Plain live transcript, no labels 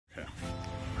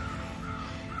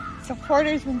So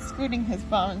Porter's been scooting his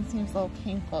bum and seems a little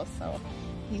painful, so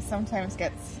he sometimes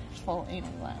gets full anal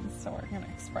glands. So we're gonna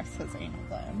express his anal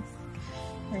glands.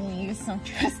 We're gonna use some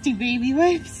trusty baby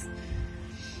wipes.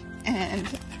 And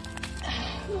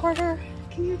Porter,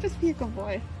 can you just be a good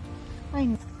boy? I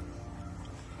know.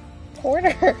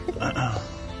 Porter.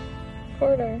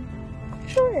 Porter.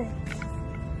 Sure.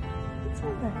 It's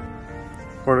over.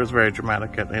 Porter's very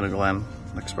dramatic at anal gland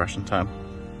expression time.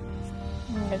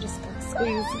 I'm just gonna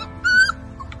squeeze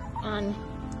on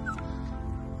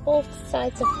both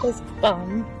sides of his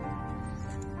bum.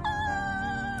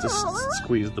 Just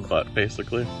squeeze the butt,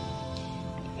 basically.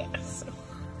 Yes.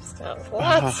 So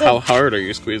lots How hard are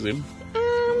you squeezing?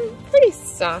 Pretty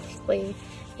softly.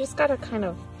 You just gotta kind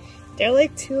of. They're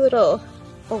like two little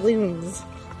balloons,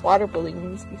 water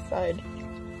balloons,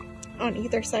 on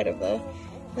either side of the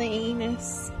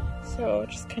anus. So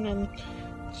just kind of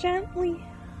gently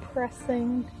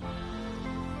pressing.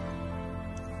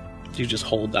 Do you just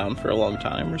hold down for a long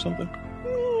time or something?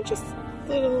 No, just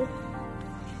little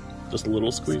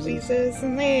squeezes.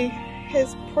 And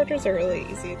his Porters are really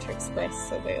easy to express,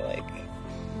 so they like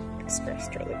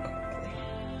expressed really quickly.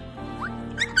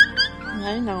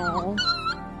 I know.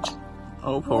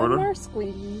 Oh, Porter. One more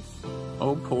squeeze.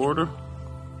 Oh, Porter.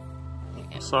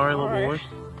 Sorry, little boy.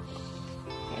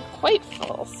 You're quite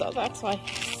full, so that's why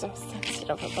he's so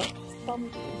sensitive about his thumb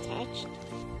being touched.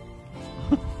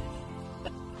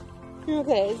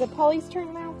 Okay, is it Polly's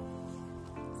turn now?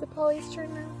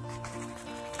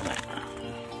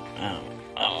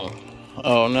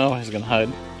 Oh no, he's gonna hide.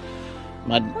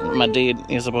 My dude,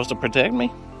 you're supposed to protect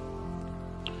me?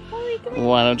 Polly, come here.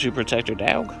 Why don't you protect your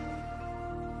dog?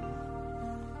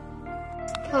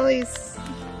 Polly's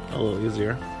A little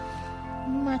easier.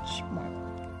 much more.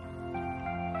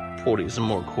 Porty's a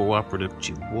more cooperative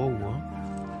Chihuahua.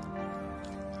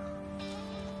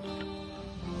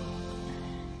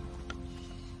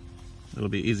 It'll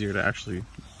be easier to actually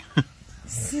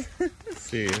see.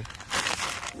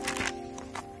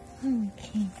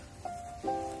 Okay.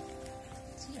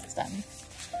 So just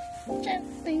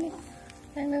gently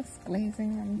kind of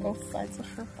squeezing on both sides of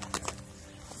her butt.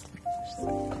 Just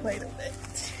quite a bit.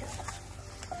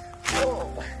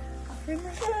 Oh.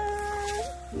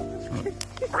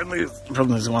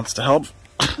 Brinley wants to help.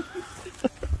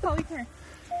 Polly, come here.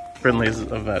 Brinley's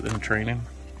a vet in training.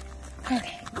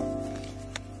 Okay.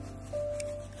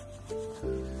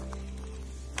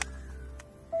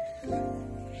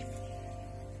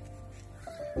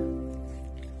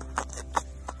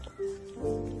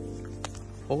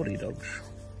 Porty dogs.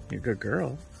 You're a good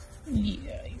girl.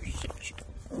 Yeah, you're such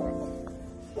a girl.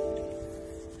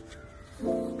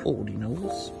 Porty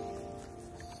knows.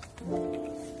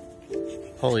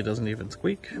 Polly doesn't even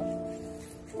squeak. There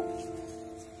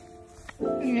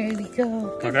we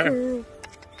go. Good Okay. girl.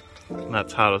 And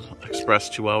that's how to express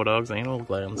Chihuahua dogs' anal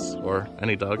glands, or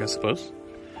any dog, I suppose.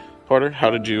 Porter,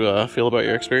 how did you feel about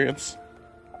your experience?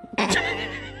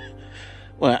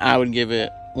 Well, I would give it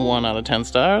 1 out of 10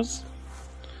 stars.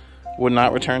 Would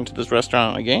not return to this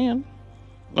restaurant again.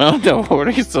 Oh no, Porter,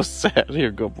 he's so sad.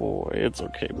 Here, good boy. It's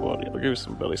okay, buddy. I'll give you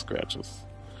some belly scratches.